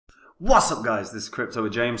What's up, guys? This is Crypto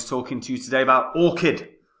with James talking to you today about Orchid.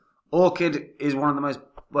 Orchid is one of the most,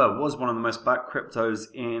 was one of the most backed cryptos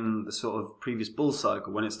in the sort of previous bull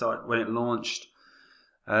cycle when it launched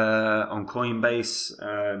on Coinbase.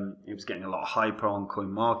 It was getting a lot of hype on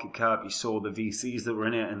CoinMarketCap. You saw the VCs that were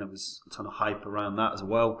in it, and there was a ton of hype around that as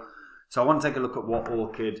well. So I want to take a look at what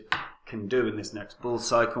Orchid can do in this next bull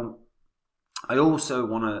cycle. I also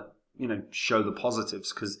want to, show the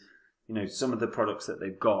positives because, some of the products that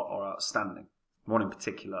they've got are outstanding. One in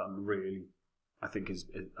particular, I think is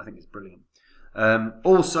brilliant.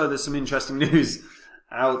 Also, there's some interesting news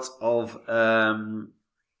out of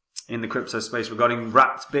in the crypto space regarding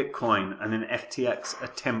wrapped Bitcoin and an FTX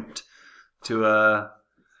attempt to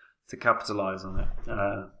capitalize on it,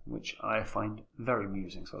 which I find very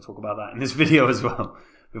amusing. So I'll talk about that in this video as well.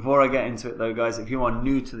 Before I get into it, though, guys, if you are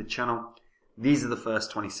new to the channel, these are the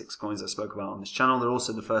first 26 coins I spoke about on this channel. They're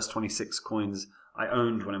also the first 26 coins I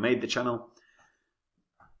owned when I made the channel.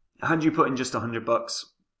 Had you put in just $100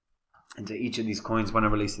 into each of these coins when I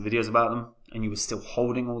released the videos about them, and you were still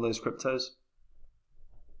holding all those cryptos,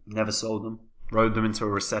 never sold them, rode them into a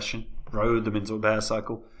recession, rode them into a bear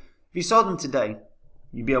cycle, if you sold them today,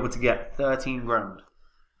 you'd be able to get 13 grand.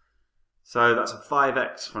 So that's a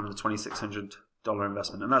 5x from the $2,600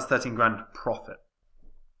 investment, and that's 13 grand profit.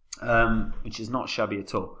 Which is not shabby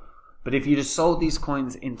at all. But if you just sold these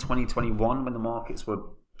coins in 2021 when the markets were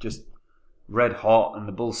just red hot and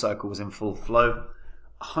the bull cycle was in full flow,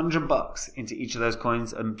 $100 into each of those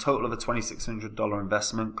coins, a total of a $2,600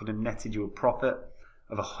 investment, could have netted you a profit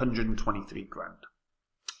of 123 grand.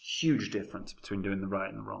 Huge difference between doing the right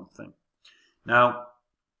and the wrong thing. Now,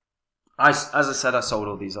 as I said, I sold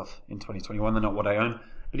all these off in 2021. They're not what I own.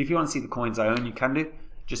 But if you want to see the coins I own, you can do.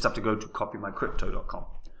 Just have to go to copymycrypto.com.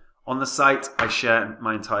 On the site, I share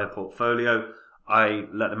my entire portfolio. I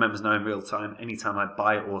let the members know in real time anytime I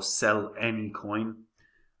buy or sell any coin.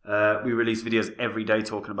 We release videos every day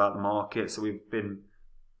talking about the market, so we've been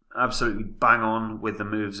absolutely bang on with the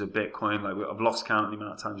moves of Bitcoin. I've lost count of the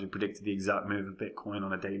amount of times we predicted the exact move of Bitcoin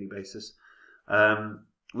on a daily basis.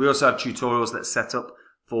 We also have tutorials that are set up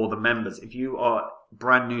for the members. If you are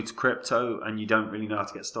brand new to crypto and you don't really know how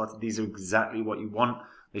to get started, these are exactly what you want.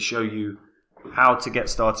 They show you how to get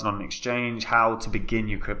started on an exchange, how to begin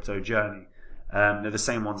your crypto journey. They're the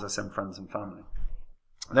same ones I send friends and family.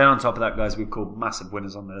 Then on top of that, guys, we've called massive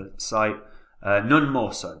winners on the site. None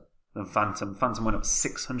more so than Phantom. Phantom went up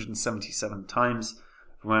 677 times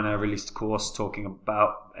from when I released a course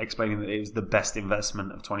explaining that it was the best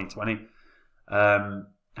investment of 2020.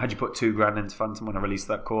 Had you put 2 grand into Phantom when I released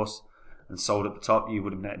that course and sold at the top, you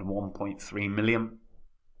would have netted 1.3 million.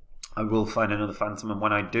 I will find another Phantom, and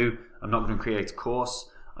when I do, I'm not going to create a course.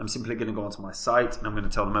 I'm simply going to go onto my site and I'm going to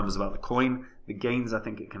tell the members about the coin, the gains I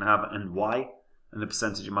think it can have and why, and the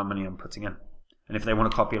percentage of my money I'm putting in. And if they want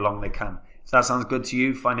to copy along, they can. If that sounds good to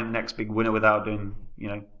you, finding the next big winner without doing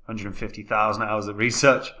 150,000 hours of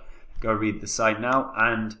research, go read the site now,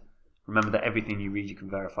 and remember that everything you read you can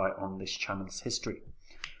verify on this channel's history.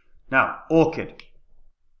 Now, Orchid,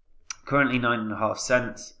 currently 9.5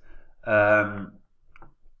 cents.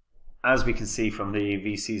 As we can see from the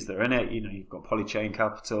VCs that are in it, you've got Polychain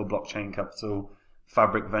Capital, Blockchain Capital,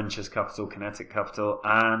 Fabric Ventures Capital, Kinetic Capital,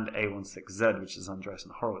 and A16Z, which is Andreessen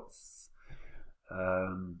Horowitz.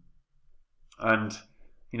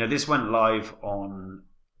 This went live on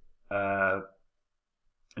a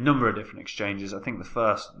number of different exchanges. I think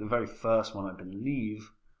the very first one, I believe,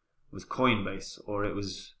 was Coinbase, or it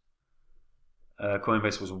was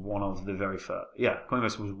Coinbase was one of the very first. Yeah,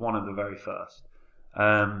 Coinbase was one of the very first.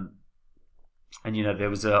 And there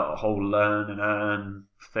was a whole learn and earn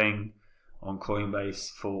thing on Coinbase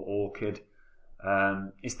for Orchid.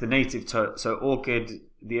 It's the native so Orchid,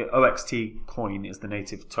 the OXT coin is the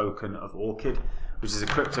native token of Orchid, which is a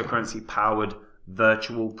cryptocurrency powered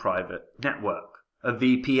virtual private network, a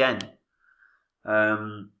VPN.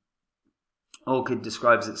 Orchid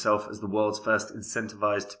describes itself as the world's first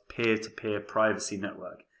incentivized peer-to-peer privacy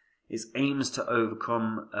network. It aims to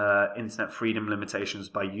overcome internet freedom limitations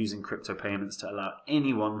by using crypto payments to allow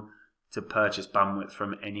anyone to purchase bandwidth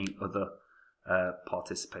from any other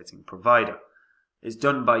participating provider. It's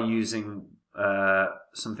done by using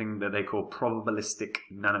something that they call probabilistic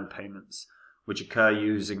nanopayments, which occur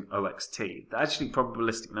using OXT. Actually,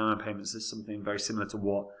 probabilistic nanopayments is something very similar to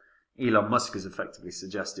what Elon Musk has effectively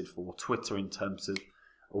suggested for Twitter in terms of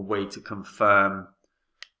a way to confirm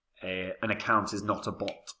an account is not a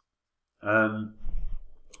bot.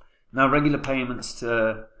 Now, regular payments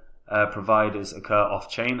to providers occur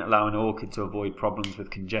off-chain, allowing Orchid to avoid problems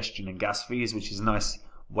with congestion and gas fees, which is a nice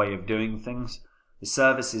way of doing things. The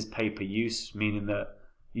service is pay-per-use, meaning that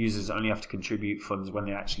users only have to contribute funds when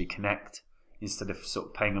they actually connect, instead of sort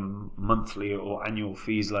of paying a monthly or annual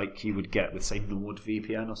fees like you would get with, say,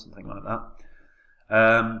 NordVPN or something like that.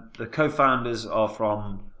 The co-founders are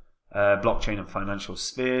from blockchain and financial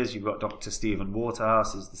spheres. You've got Dr. Stephen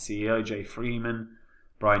Waterhouse as the CEO, Jay Freeman,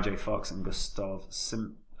 Brian J. Fox, and Gustav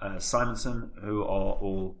Simonson, who are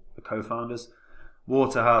all the co-founders.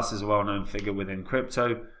 Waterhouse is a well-known figure within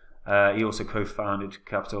crypto. He also co-founded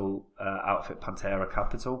capital outfit Pantera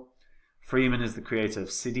Capital. Freeman is the creator of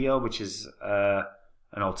Cydia, which is an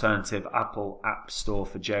alternative Apple app store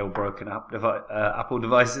for jailbroken Apple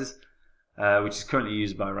devices, which is currently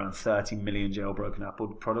used by around 30 million jailbroken Apple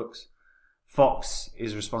products. Fox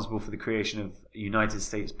is responsible for the creation of United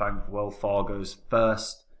States Bank Wells Fargo's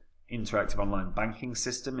first interactive online banking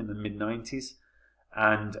system in the mid-90s.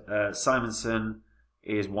 And Simonson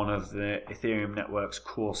is one of the Ethereum network's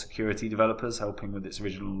core security developers, helping with its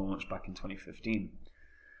original launch back in 2015.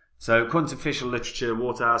 So, according to official literature,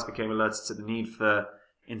 Waterhouse became alerted to the need for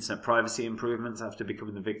internet privacy improvements after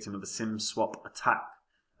becoming the victim of a SIM swap attack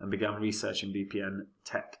and began researching VPN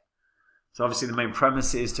tech. So, obviously, the main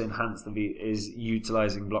premise is to enhance is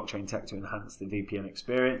utilizing blockchain tech to enhance the VPN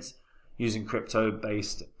experience. Using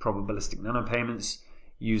crypto-based probabilistic nanopayments,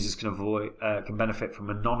 users can benefit from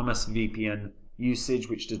anonymous VPN usage,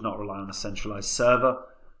 which does not rely on a centralized server,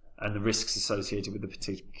 and the risks associated with the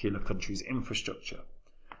particular country's infrastructure.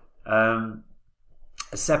 A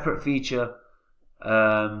separate feature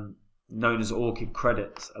known as Orchid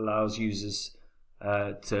credits allows users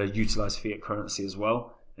to utilize fiat currency as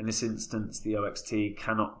well. In this instance, the OXT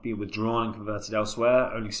cannot be withdrawn and converted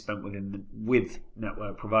elsewhere, only spent with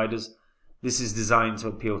network providers. This is designed to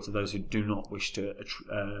appeal to those who do not wish to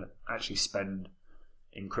actually spend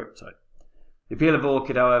in crypto. The appeal of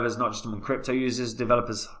Orchid, however, is not just among crypto users.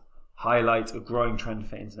 Developers highlight a growing trend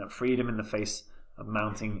for internet freedom in the face of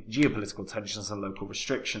mounting geopolitical tensions and local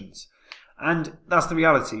restrictions. And that's the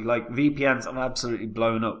reality. Like, VPNs have absolutely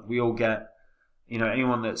blown up. We all get,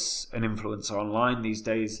 anyone that's an influencer online these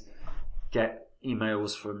days get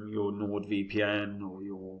emails from your NordVPN or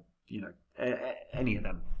your, any of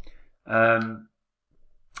them. And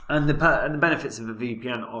the benefits of a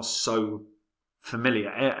VPN are so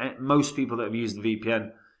familiar. Most people that have used the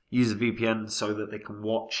VPN use a VPN so that they can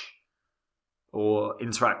watch or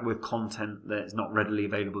interact with content that is not readily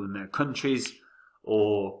available in their countries,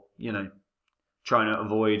 or trying to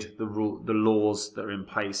avoid the laws that are in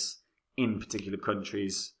place in particular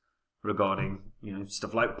countries regarding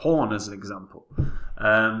stuff like porn, as an example.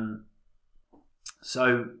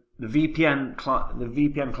 So the VPN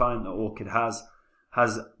client that Orchid has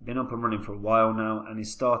been up and running for a while now and is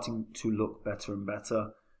starting to look better and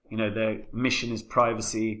better. Their mission is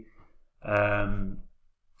privacy,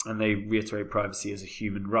 and they reiterate privacy as a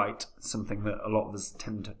human right, something that a lot of us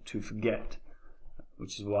tend to forget,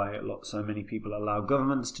 which is why so many people allow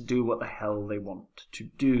governments to do what the hell they want to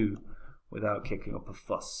do without kicking up a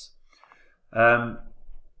fuss.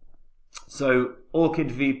 So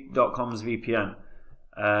OrchidV.com's VPN.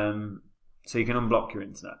 So you can unblock your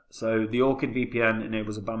internet. So the Orchid VPN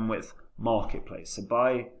enables a bandwidth marketplace. So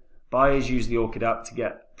buyers use the Orchid app to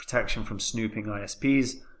get protection from snooping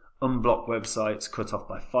ISPs, unblock websites cut off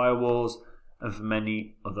by firewalls, and for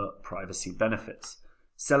many other privacy benefits.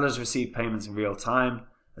 Sellers receive payments in real time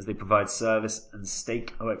as they provide service and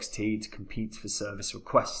stake OXT to compete for service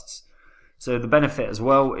requests. So the benefit as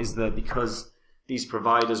well is that because these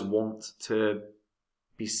providers want to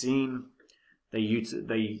be seen,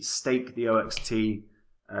 they stake the OXT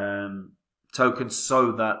tokens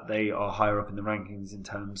so that they are higher up in the rankings in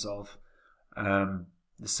terms of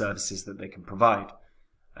the services that they can provide.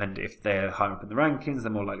 And if they're higher up in the rankings,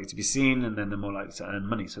 they're more likely to be seen, and then they're more likely to earn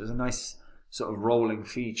money. So there's a nice sort of rolling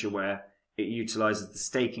feature where it utilizes the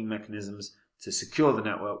staking mechanisms to secure the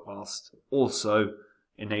network whilst also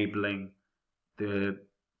enabling the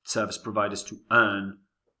service providers to earn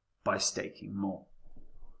by staking more.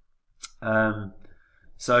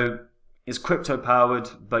 So it's crypto powered,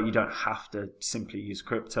 but you don't have to simply use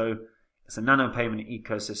crypto. It's a nano payment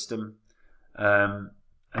ecosystem.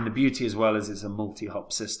 And the beauty as well is it's a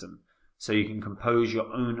multi-hop system. So you can compose your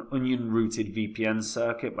own onion-rooted VPN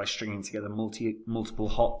circuit by stringing together multiple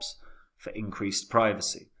hops for increased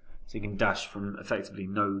privacy. So you can dash from effectively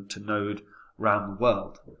node to node around the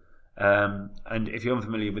world. And if you're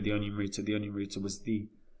unfamiliar with the onion router was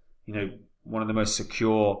one of the most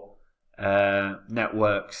secure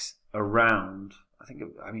networks around.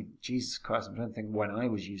 Jesus Christ, I'm trying to think when I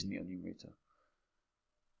was using the onion router.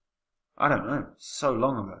 I don't know, so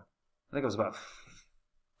long ago. I think it was about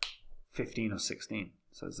 15 or 16,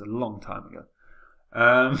 so it's a long time ago.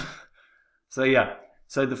 So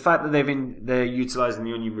So the fact that they're utilizing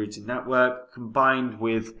the onion routing network combined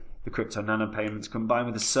with the crypto nano payments, combined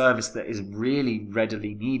with a service that is really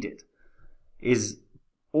readily needed, is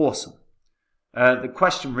awesome. The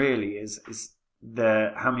question really is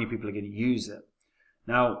how many people are going to use it.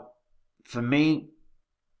 Now, for me,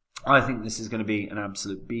 I think this is going to be an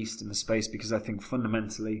absolute beast in the space, because I think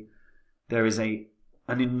fundamentally there is an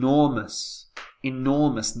enormous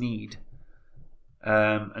need,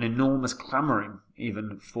 an enormous clamoring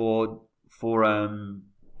even for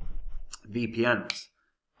VPNs.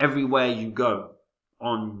 Everywhere you go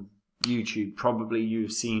on YouTube, probably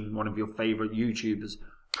you've seen one of your favorite YouTubers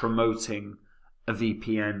promoting a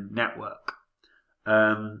VPN network.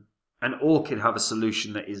 And Orchid have a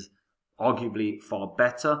solution that is arguably far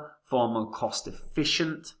better, far more cost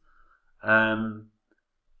efficient, and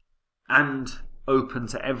open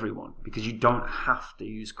to everyone, because you don't have to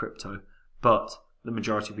use crypto, but the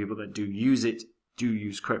majority of people that do use it do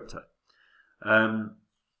use crypto.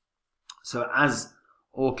 So as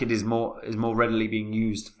Orchid is more readily being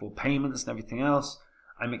used for payments and everything else,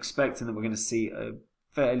 I'm expecting that we're going to see a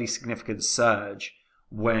fairly significant surge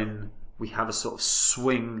when we have a sort of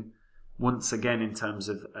swing once again in terms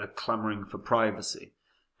of clamoring for privacy.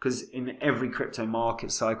 Because in every crypto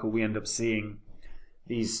market cycle, we end up seeing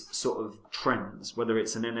these sort of trends, whether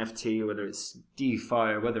it's an NFT, or whether it's DeFi,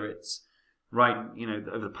 or whether it's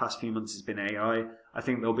over the past few months it's been AI. I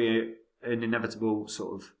think there'll be an inevitable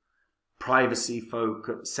sort of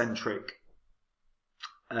privacy-centric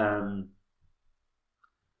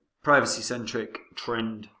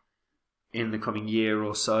trend in the coming year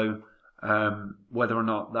or so. Whether or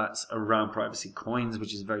not that's around privacy coins,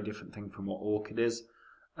 which is a very different thing from what Orchid is,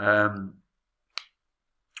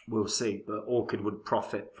 we'll see. But Orchid would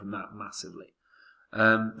profit from that massively.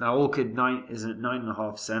 Now Orchid is at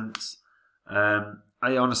 9.5 cents.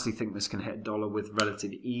 I honestly think this can hit $1 with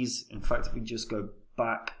relative ease. In fact, if we just go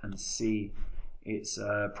back and see its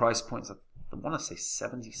price points, I want to say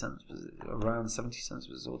 70 cents. Was it around 70 cents?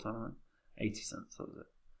 Was it all-time high? 80 cents, what was it?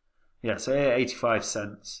 Yeah, so 85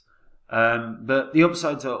 cents. But the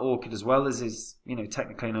upside to Orchid as well is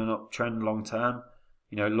technically an uptrend long term.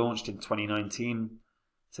 Launched in 2019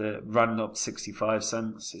 to run up 65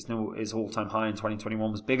 cents. Its all-time high in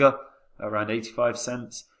 2021 was bigger, around 85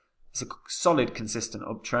 cents. It's a solid, consistent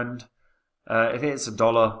uptrend. If it's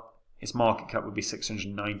 $1, its market cap would be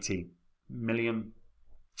 690 million,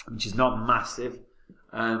 which is not massive.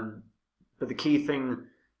 But the key thing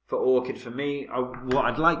for Orchid, for me, what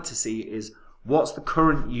I'd like to see is what's the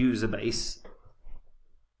current user base,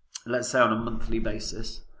 let's say on a monthly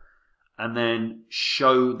basis, and then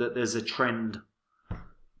show that there's a trend,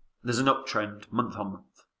 there's an uptrend month on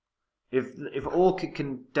month. If Orchid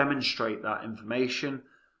can demonstrate that information,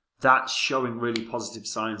 that's showing really positive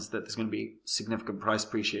signs that there's going to be significant price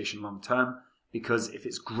appreciation long term, because if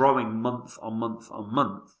it's growing month on month on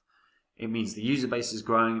month, it means the user base is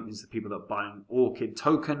growing. It means the people that are buying Orchid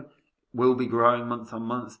token will be growing month on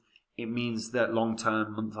month. It means that long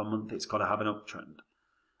term, month on month, it's got to have an uptrend.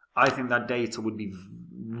 I think that data would be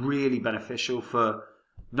really beneficial for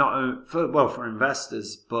for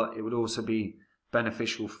investors, but it would also be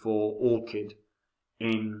beneficial for Orchid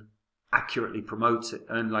in accurately promoting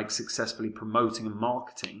and successfully promoting and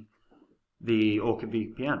marketing the Orchid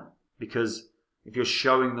VPN. Because if you're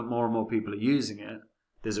showing that more and more people are using it,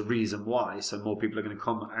 there's a reason why. So more people are going to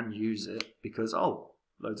come and use it because,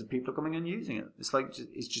 loads of people are coming and using it. It's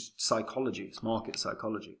just psychology. It's market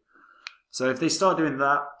psychology. So if they start doing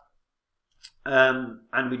that,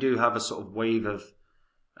 and we do have a sort of wave of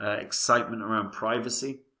excitement around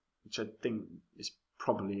privacy, which I think is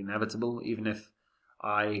probably inevitable, even if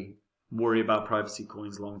I worry about privacy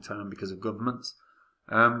coins long term because of governments,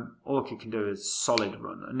 Orchid can do a solid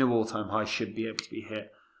run. A new all-time high should be able to be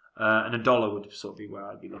hit. And $1 would sort of be where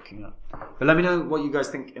I'd be looking at. But let me know what you guys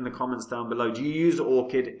think in the comments down below. Do you use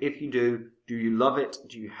Orchid? If you do you love it?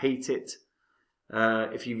 Do you hate it?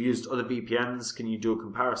 If you've used other VPNs, can you do a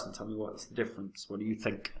comparison? Tell me what's the difference. What do you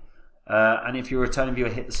think? And if you're a returning viewer,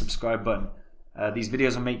 hit the subscribe button. These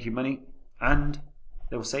videos will make you money, and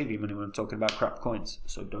they will save you money when I'm talking about crap coins.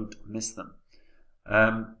 So don't miss them.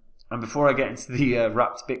 And before I get into the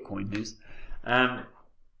wrapped Bitcoin news,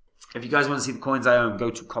 if you guys want to see the coins I own, go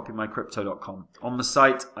to copymycrypto.com. On the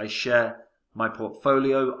site, I share my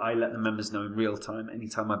portfolio. I let the members know in real time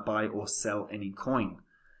anytime I buy or sell any coin.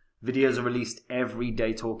 Videos are released every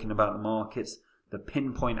day talking about the markets. The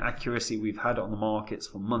pinpoint accuracy we've had on the markets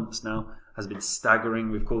for months now has been staggering.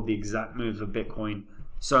 We've called the exact moves of Bitcoin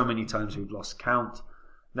so many times we've lost count.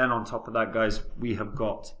 Then on top of that, guys, we have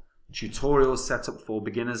got tutorials set up for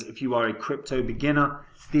beginners. If you are a crypto beginner,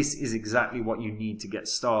 this is exactly what you need to get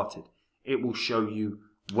started. It will show you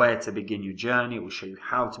where to begin your journey. It will show you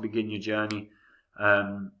how to begin your journey.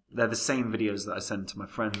 They're the same videos that I send to my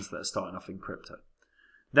friends that are starting off in crypto.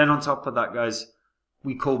 Then on top of that, guys,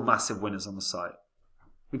 we call massive winners on the site.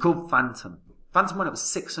 We call Phantom. Phantom went up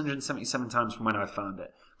 677 times from when I found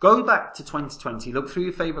it. Go back to 2020, look through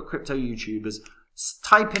your favorite crypto YouTubers,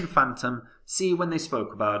 type in Phantom, see when they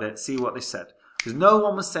spoke about it, see what they said. Because no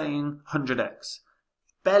one was saying 100x.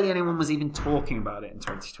 Barely anyone was even talking about it in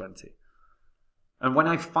 2020. And when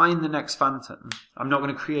I find the next Phantom, I'm not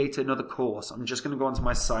going to create another course. I'm just going to go onto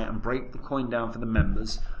my site and break the coin down for the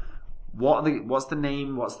members. What's the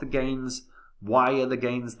name? What's the gains? Why are the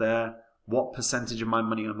gains there? What percentage of my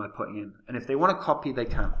money am I putting in? And if they want to copy, they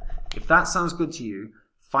can. If that sounds good to you,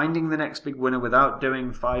 finding the next big winner without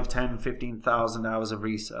doing 5, 10, 15,000 hours of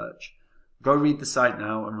research, go read the site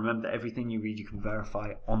now, and remember that everything you read you can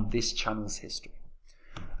verify on this channel's history.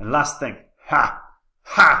 And last thing,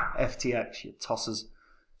 FTX, you tossers.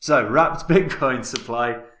 So, wrapped Bitcoin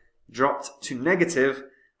supply dropped to negative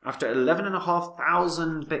after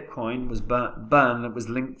 11,500 Bitcoin was burned that was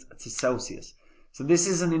linked to Celsius. So this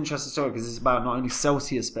is an interesting story because it's about not only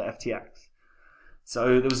Celsius but FTX.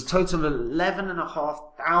 So there was a total of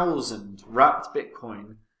 11,500 wrapped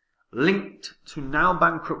Bitcoin linked to now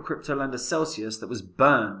bankrupt crypto lender Celsius that was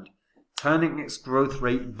burned, turning its growth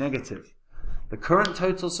rate negative. The current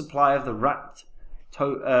total supply of the wrapped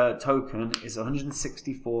token is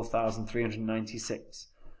 164,396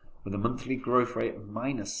 with a monthly growth rate of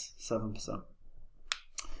 -7%.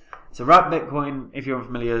 So wrapped Bitcoin, if you're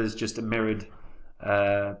unfamiliar, is just a mirrored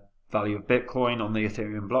value of Bitcoin on the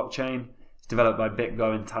Ethereum blockchain. It's developed by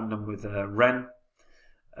BitGo in tandem with Ren.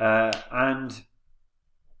 And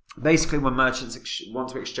basically when merchants want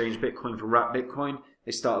to exchange Bitcoin for wrapped Bitcoin,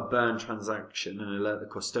 they start a burn transaction and alert the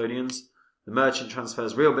custodians. The merchant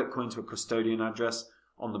transfers real Bitcoin to a custodian address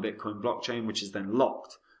on the Bitcoin blockchain, which is then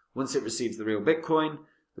locked. Once it receives the real Bitcoin,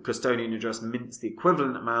 the custodian address mints the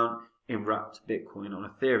equivalent amount in wrapped Bitcoin on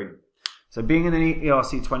Ethereum. So being an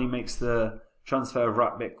ERC20 makes the transfer of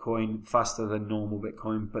wrapped Bitcoin faster than normal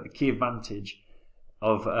Bitcoin, but the key advantage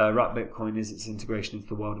of wrapped Bitcoin is its integration into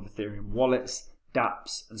the world of Ethereum wallets,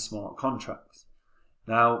 dApps, and smart contracts.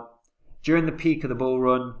 Now, during the peak of the bull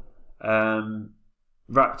run,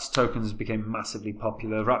 wrapped tokens became massively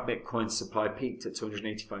popular. Wrapped Bitcoin supply peaked at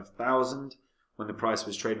 285,000 when the price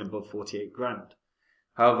was trading above 48 grand.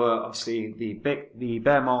 However, obviously the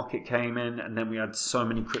bear market came in, and then we had so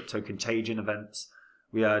many crypto contagion events.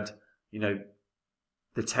 We had,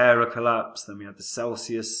 the Terra collapse, then we had the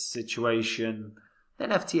Celsius situation,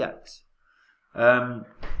 then FTX.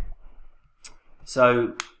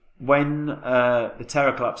 So when the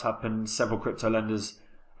Terra collapse happened, several crypto lenders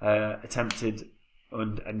attempted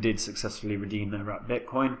and did successfully redeem their wrapped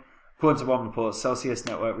Bitcoin. According to one report, Celsius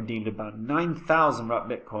Network redeemed about 9,000 wrapped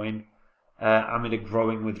Bitcoin amid a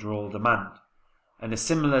growing withdrawal demand. And a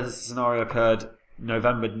similar scenario occurred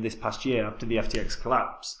November this past year after the FTX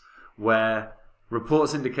collapse, where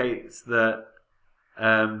reports indicate that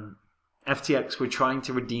FTX were trying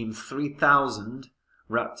to redeem 3,000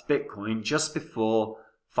 wrapped Bitcoin just before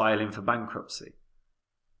filing for bankruptcy.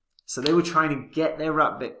 So they were trying to get their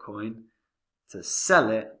wrapped Bitcoin to sell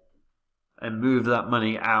it and move that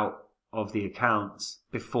money out of the accounts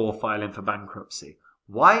before filing for bankruptcy.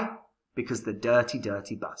 Why? Because they're dirty,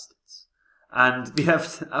 dirty bastards. And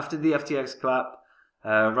after the FTX collapse,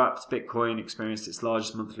 wrapped Bitcoin experienced its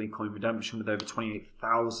largest monthly coin redemption with over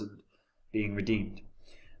 28,000 being redeemed.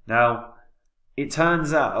 Now, it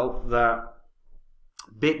turns out that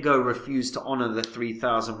BitGo refused to honor the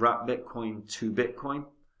 3,000 wrapped Bitcoin to Bitcoin,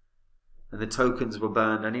 and the tokens were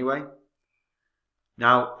burned anyway.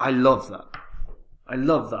 Now, I love that. I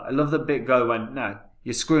love that. I love that BitGo went, no,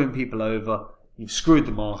 you're screwing people over. You've screwed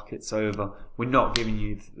the markets over. We're not giving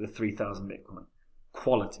you the 3,000 Bitcoin.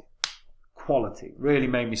 Quality. Quality. Really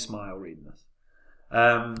made me smile reading this.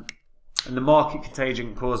 And the market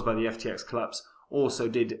contagion caused by the FTX collapse also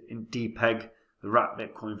did depeg the wrapped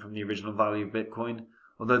Bitcoin from the original value of Bitcoin.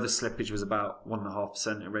 Although the slippage was about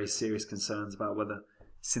 1.5%, it raised serious concerns about whether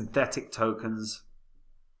synthetic tokens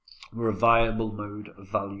were a viable mode of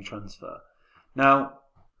value transfer. Now,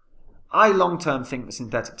 I long-term think that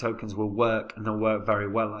synthetic tokens will work, and they'll work very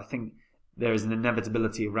well. I think there is an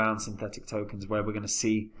inevitability around synthetic tokens where we're going to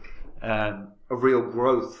see a real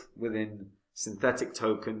growth within synthetic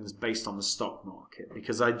tokens based on the stock market.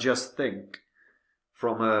 Because I just think,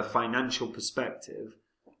 from a financial perspective,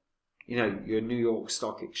 your New York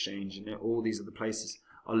Stock Exchange and all these other places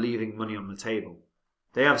are leaving money on the table.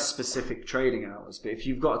 they have specific trading hours. But if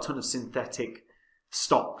you've got a ton of synthetic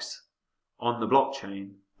stocks on the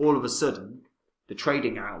blockchain, all of a sudden, the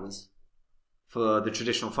trading hours for the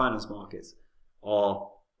traditional finance markets are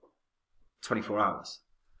 24 hours.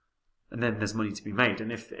 And then there's money to be made.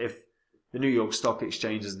 And if the New York Stock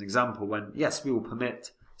Exchange, as an example, went, yes, we will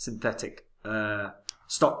permit synthetic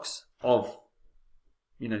stocks of,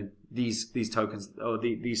 you know, these tokens, or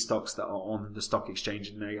these stocks that are on the stock exchange,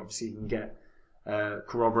 and they obviously can get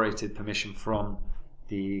corroborated permission from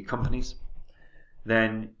the companies,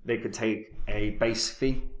 then they could take a base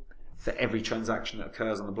fee for every transaction that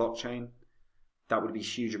occurs on the blockchain. That would be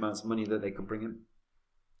huge amounts of money that they could bring in.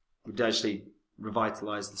 It would actually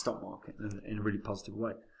revitalize the stock market in a really positive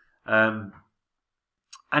way, and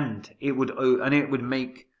it would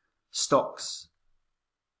make stock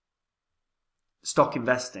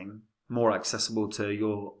investing more accessible to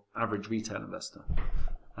your average retail investor.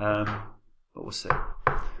 But we'll see.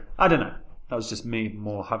 I don't know. That was just me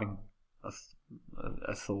more having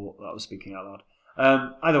a thought that I was speaking out loud.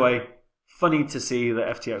 Either way, funny to see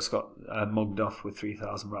that FTX got mugged off with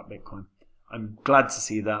 3,000 wrapped Bitcoin. I'm glad to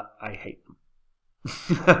see that. I hate them.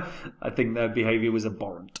 I think their behavior was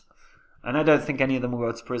abhorrent. And I don't think any of them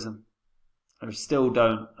will go to prison. I still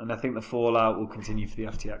don't. And I think the fallout will continue for the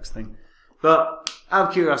FTX thing. But out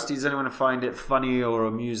of curiosity, does anyone find it funny or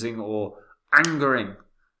amusing or angering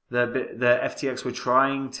that the FTX were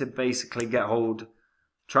trying to basically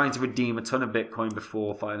trying to redeem a ton of Bitcoin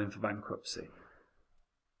before filing for bankruptcy?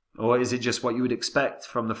 Or is it just what you would expect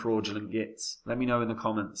from the fraudulent gits? Let me know in the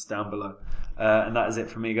comments down below. And that is it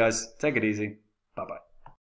from me, guys. Take it easy. Bye-bye.